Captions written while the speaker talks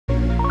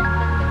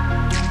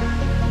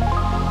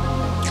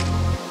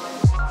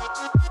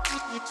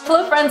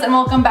Hello friends and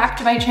welcome back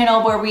to my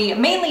channel where we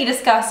mainly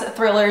discuss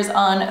thrillers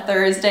on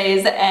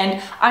Thursdays,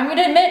 and I'm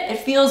gonna admit it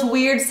feels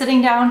weird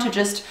sitting down to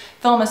just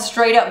film a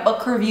straight up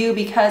book review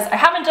because I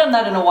haven't done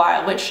that in a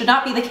while, which should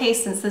not be the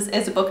case since this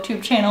is a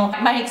booktube channel.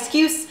 My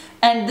excuse,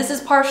 and this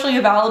is partially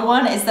a valid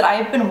one, is that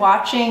I've been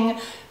watching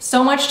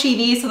so much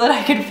TV so that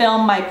I could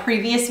film my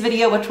previous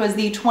video, which was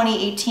the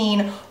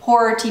 2018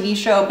 horror TV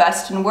show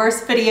Best and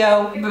Worst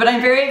video. But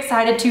I'm very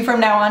excited to, from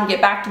now on,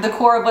 get back to the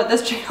core of what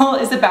this channel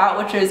is about,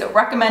 which is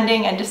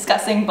recommending and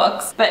discussing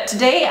books. But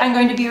today I'm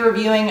going to be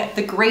reviewing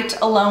The Great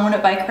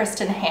Alone by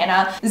Kristen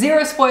Hanna.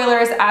 Zero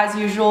spoilers as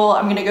usual.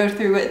 I'm gonna go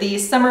through the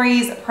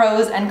summaries,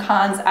 pros and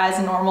cons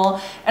as normal.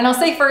 And I'll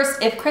say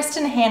first, if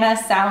Kristen Hanna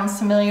sounds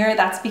familiar,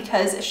 that's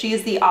because she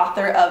is the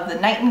author of The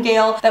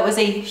Nightingale. That was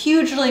a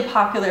hugely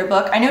popular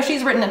book. I know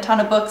she's written a ton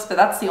of books, but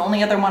that's the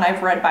only other one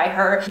I've read by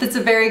her. It's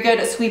a very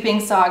good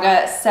sweeping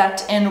saga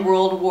set in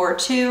World War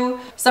II.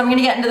 So I'm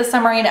gonna get into the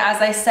summary, and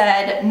as I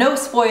said, no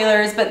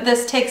spoilers, but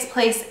this takes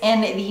place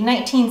in the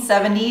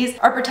 1970s.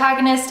 Our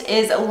protagonist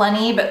is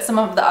Lenny, but some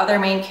of the other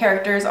main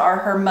characters are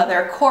her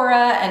mother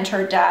Cora and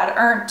her dad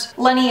Ernst.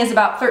 Lenny is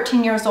about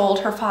 13 years old.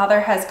 Her father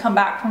has come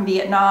back from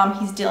Vietnam.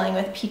 He's dealing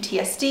with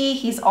PTSD.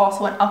 He's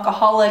also an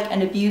alcoholic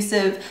and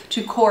abusive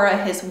to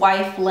Cora, his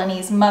wife,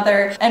 Lenny's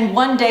mother. And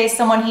one day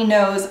someone he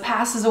knows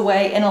passes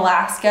away in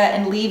Alaska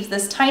and leaves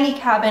this tiny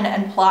cabin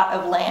and plot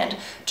of land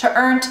to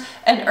Ernst,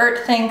 and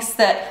Ernst thinks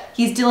that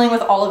he's dealing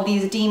with all of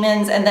these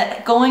demons and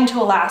that going to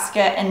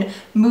Alaska and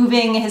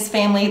moving his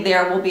family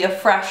there will be a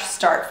fresh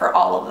start for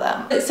all of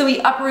them. So he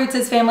uproots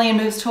his family and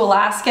moves to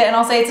Alaska, and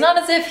I'll say it's not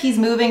as if he's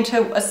moving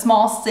to a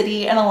small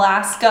city in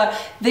Alaska.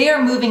 They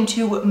are moving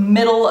to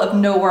middle of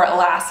nowhere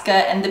Alaska,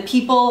 and the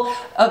people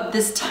of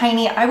this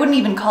tiny, I wouldn't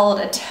even call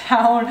it a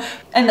town,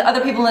 and the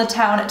other people in the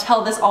town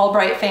tell this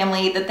Albright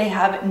family that they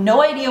have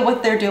no idea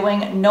what they're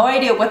doing, no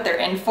idea what they're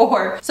in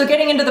for. So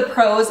getting into the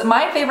pros,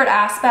 my favorite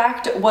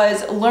aspect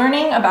was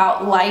learning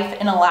about life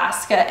in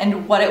Alaska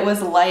and what it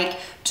was like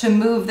to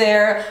move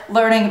there,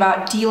 learning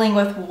about dealing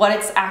with what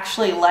it's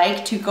actually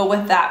like to go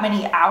with that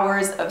many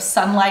hours of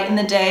sunlight in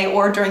the day,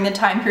 or during the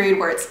time period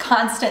where it's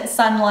constant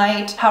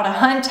sunlight, how to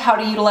hunt, how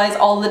to utilize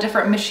all the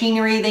different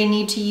machinery they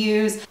need to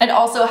use, and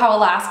also how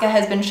Alaska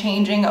has been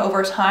changing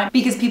over time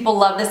because people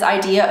love this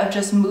idea of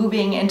just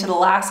moving into the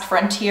last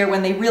frontier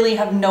when they really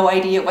have no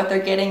idea what they're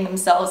getting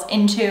themselves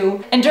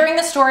into. And during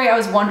the story I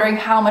was wondering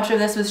how much of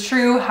this was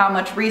true, how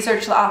much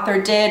research the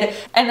author did,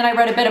 and then I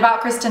read a bit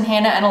about Kristen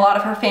Hanna, and a lot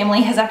of her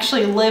family has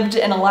actually lived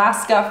in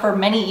Alaska for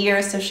many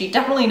years, so she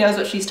definitely knows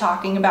what she's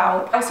talking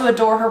about. I also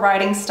adore her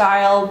writing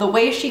style, the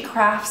way she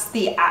crafts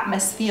the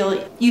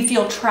atmosphere. You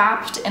feel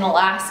trapped in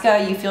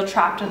Alaska, you feel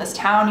trapped in this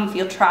town, you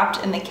feel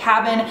trapped in the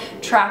cabin,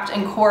 trapped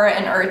in Cora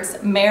and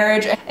Ert's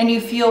marriage, and you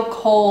feel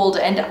cold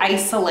and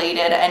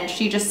isolated, and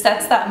she just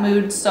sets that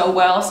mood so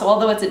well. So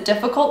although it's a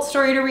difficult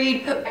story to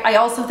read, I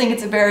also think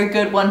it's a very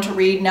good one to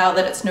read now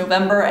that it's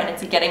November and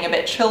it's getting a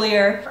bit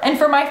chillier. And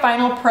for my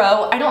final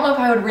pro, I don't know if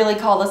I would really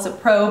call this a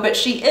pro, but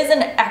she is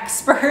an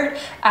expert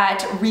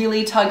at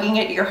really tugging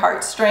at your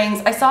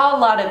heartstrings. I saw a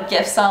lot of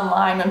gifs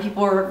online when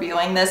people were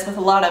reviewing this with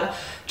a lot of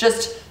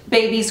just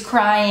babies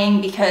crying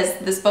because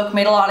this book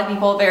made a lot of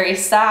people very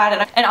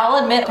sad, and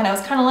I'll admit, and I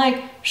was kind of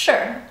like,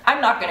 sure,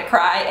 I'm not gonna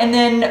cry. And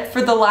then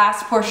for the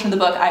last portion of the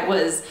book I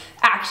was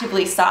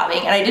actively sobbing,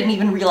 and I didn't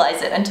even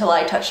realize it until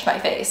I touched my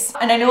face.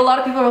 And I know a lot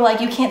of people are like,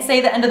 you can't say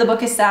the end of the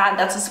book is sad,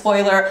 that's a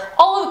spoiler.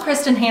 All of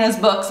Kristen Hanna's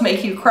books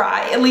make you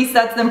cry. At least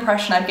that's the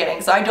impression I'm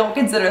getting, so I don't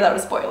consider that a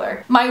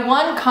spoiler. My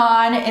one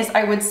con is,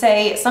 I would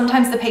say,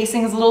 sometimes the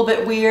pacing is a little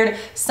bit weird.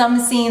 Some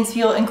scenes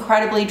feel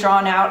incredibly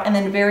drawn out, and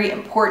then very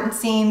important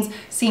scenes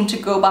seem to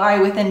go by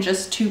within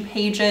just 2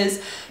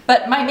 pages.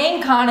 But my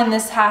main con in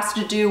this has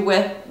to do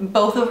with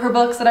both of her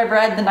books that I've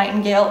read, The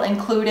Nightingale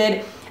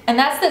included. And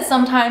that's that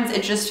sometimes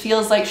it just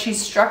feels like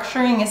she's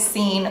structuring a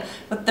scene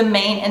with the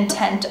main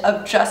intent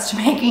of just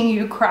making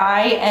you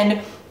cry,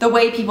 and the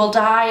way people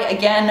die,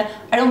 again,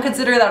 I don't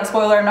consider that a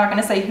spoiler. I'm not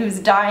gonna say who's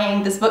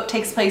dying. This book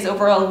takes place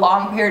over a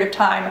long period of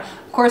time.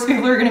 Of course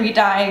people are gonna be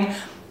dying,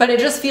 but it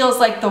just feels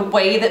like the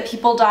way that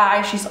people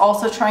die, she's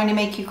also trying to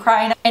make you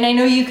cry. And I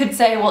know you could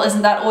say, well,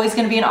 isn't that always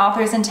gonna be an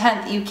author's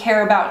intent, that you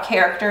care about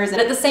characters? And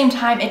at the same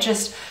time, it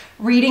just,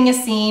 reading a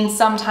scene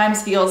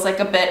sometimes feels like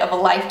a bit of a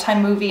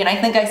Lifetime movie, and I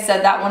think I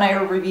said that when I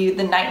reviewed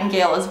The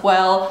Nightingale as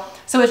well.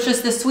 So it's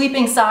just this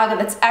sweeping saga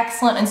that's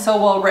excellent and so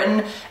well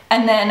written,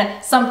 and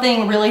then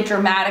something really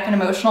dramatic and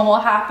emotional will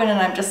happen, and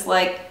I'm just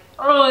like,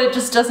 oh, it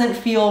just doesn't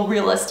feel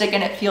realistic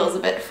and it feels a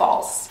bit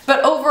false.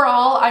 But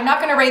overall, I'm not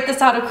gonna rate this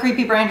out of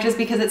creepy branches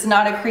because it's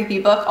not a creepy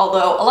book,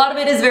 although a lot of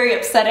it is very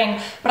upsetting,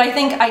 but I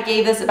think I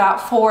gave this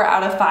about 4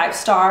 out of 5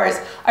 stars.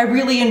 I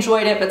really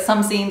enjoyed it, but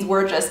some scenes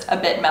were just a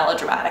bit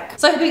melodramatic.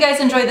 So I hope you guys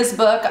enjoyed this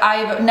book.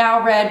 I've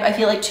now read, I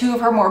feel like, 2 of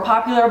her more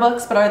popular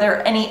books, but are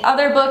there any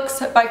other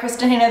books by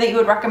Kristen Hanna that you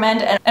would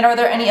recommend? And are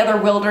there any other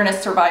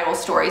wilderness survival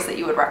stories that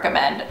you would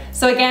recommend?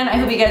 So again, I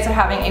hope you guys are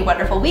having a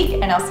wonderful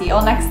week, and I'll see you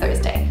all next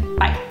Thursday.